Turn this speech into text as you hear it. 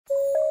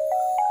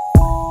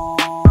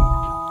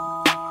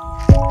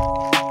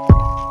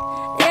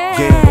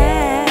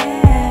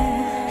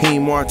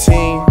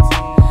Marteen,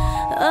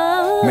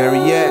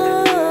 Mariette,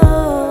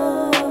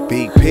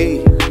 Big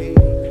P.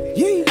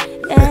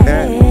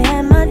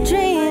 Am I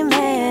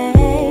dreaming?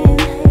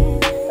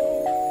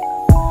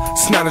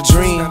 It's not a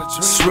dream,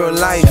 it's real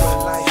life.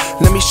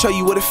 Let me show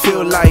you what it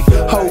feel like.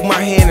 Hold my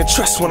hand and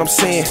trust what I'm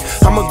saying.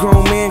 I'm a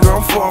grown man, girl,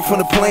 I'm far from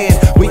the plan.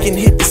 We can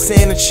hit the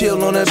sand and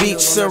chill on the beach.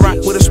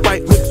 Ciroc with a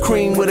Sprite, whipped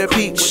cream with a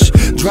peach.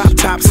 Drop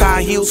tops,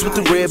 high heels with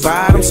the red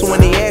bottom. So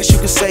when they ask, you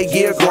can say,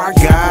 yeah, girl, I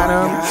got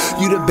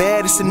 'em. You the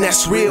baddest and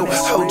that's real.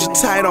 Hold you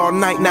tight all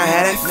night, now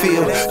how that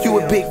feel? You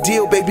a big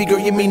deal, baby girl,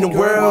 you mean the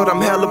world.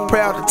 I'm hella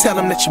proud to tell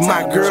them that you're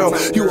my girl.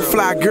 You a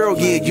fly girl,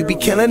 yeah, you be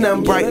killing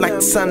them. Bright like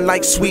the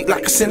sunlight, sweet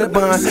like a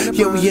Cinnabon.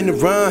 Yeah, we in the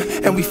run,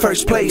 and we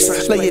first place.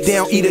 Lay it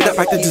down, eat it up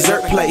like the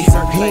dessert plate.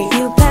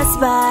 You passed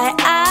by,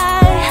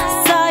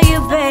 I saw you,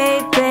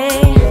 baby.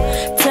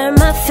 Turned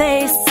my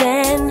face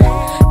and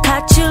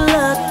caught you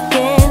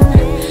looking.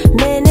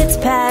 Minutes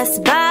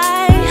passed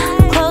by,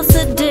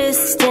 closer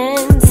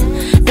distance.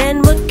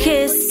 Then we're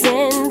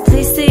kissing.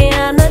 Please see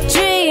I'm not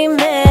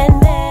dreaming.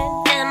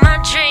 Am I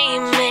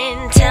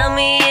dreaming? Tell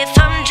me if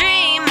I'm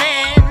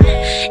dreaming.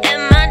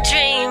 Am I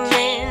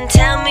dreaming?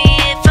 Tell me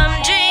if I'm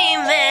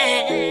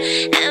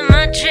dreaming. Am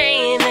I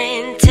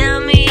dreaming? Tell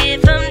me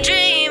if I'm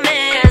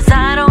dreaming. 'Cause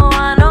I don't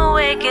wanna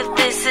wake if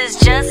this is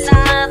just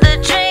another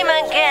dream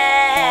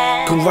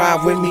again. Come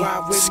ride with me,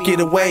 let's get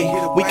away.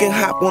 We can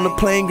hop on a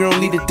plane, girl,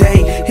 lead the day.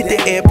 Hit the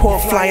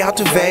airport, fly out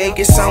to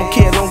Vegas. I don't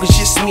care long as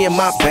just me and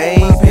my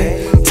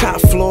baby. Top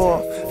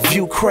floor,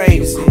 view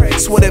crazy.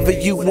 It's whatever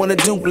you wanna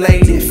do,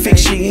 lady.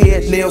 Fix your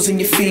hair, nails in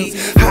your feet.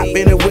 Hop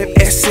in a whip,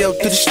 SL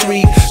through the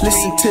street.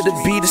 Listen to the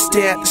beat and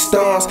stare at the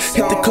stars.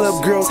 Hit the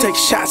club, girl, take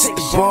shots at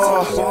the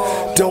bar.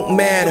 Don't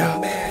matter,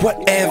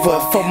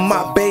 whatever. For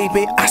my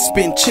baby, I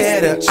spend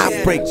cheddar.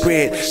 I break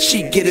bread,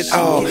 she get it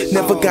all.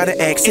 Never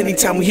gotta ask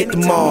anytime we hit the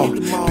mall.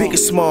 Big or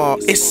small,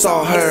 it's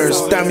all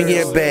hers. Diamond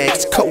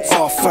airbags, coat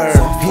off her.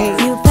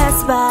 You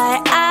pass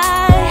by,